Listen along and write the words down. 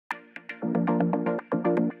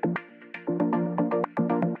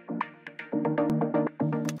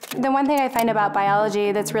The one thing I find about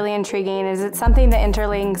biology that's really intriguing is it's something that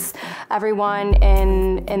interlinks everyone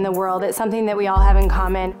in the world. It's something that we all have in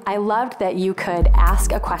common. I loved that you could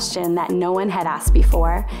ask a question that no one had asked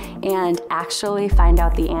before and actually find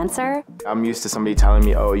out the answer. I'm used to somebody telling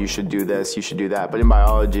me, oh, you should do this, you should do that. But in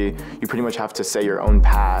biology, you pretty much have to say your own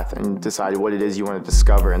path and decide what it is you want to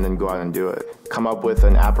discover and then go out and do it. Come up with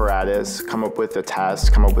an apparatus, come up with a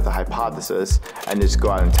test, come up with a hypothesis, and just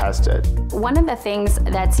go out and test it. One of the things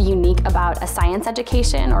that's unique about a science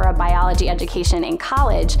education or a biology education in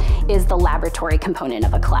college is the laboratory component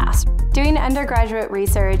of a class. Doing undergraduate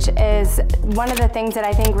research is one of the things that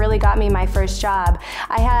I think really got me my first job.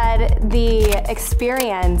 I had the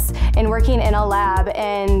experience in working in a lab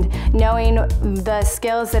and knowing the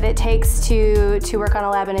skills that it takes to work on a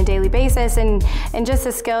lab on a daily basis and just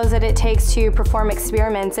the skills that it takes to perform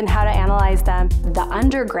experiments and how to analyze them. The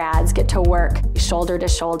undergrads get to work shoulder to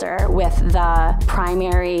shoulder with the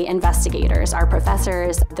primary investigators, our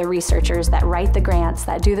professors, the researchers that write the grants,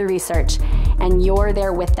 that do the research, and you're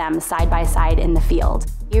there with them side by side in the field.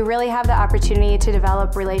 You really have the opportunity to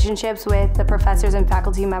develop relationships with the professors and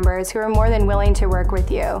faculty members who are more than willing to work with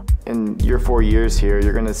you. In your 4 years here,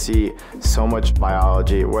 you're going to see so much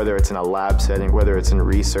biology, whether it's in a lab setting, whether it's in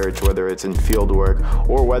research, whether it's in field work,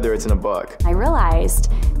 or whether it's in a book. I realized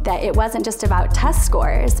that it wasn't just about test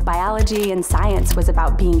scores. Biology and science was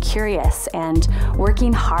about being curious and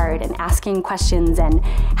working hard and asking questions and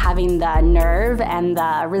having the nerve and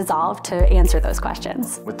the resolve to answer those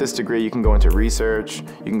questions. With this degree, you can go into research,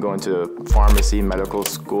 you can go into pharmacy, medical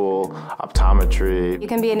school, optometry. You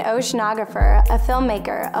can be an oceanographer, a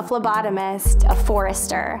filmmaker, a phlebotomist, A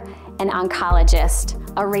forester, an oncologist,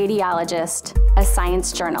 a radiologist, a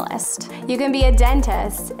science journalist. You can be a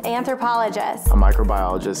dentist, anthropologist, a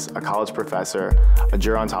microbiologist, a college professor, a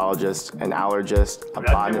gerontologist, an allergist, a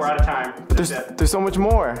botanist. We're out of time. But there's so much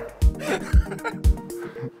more.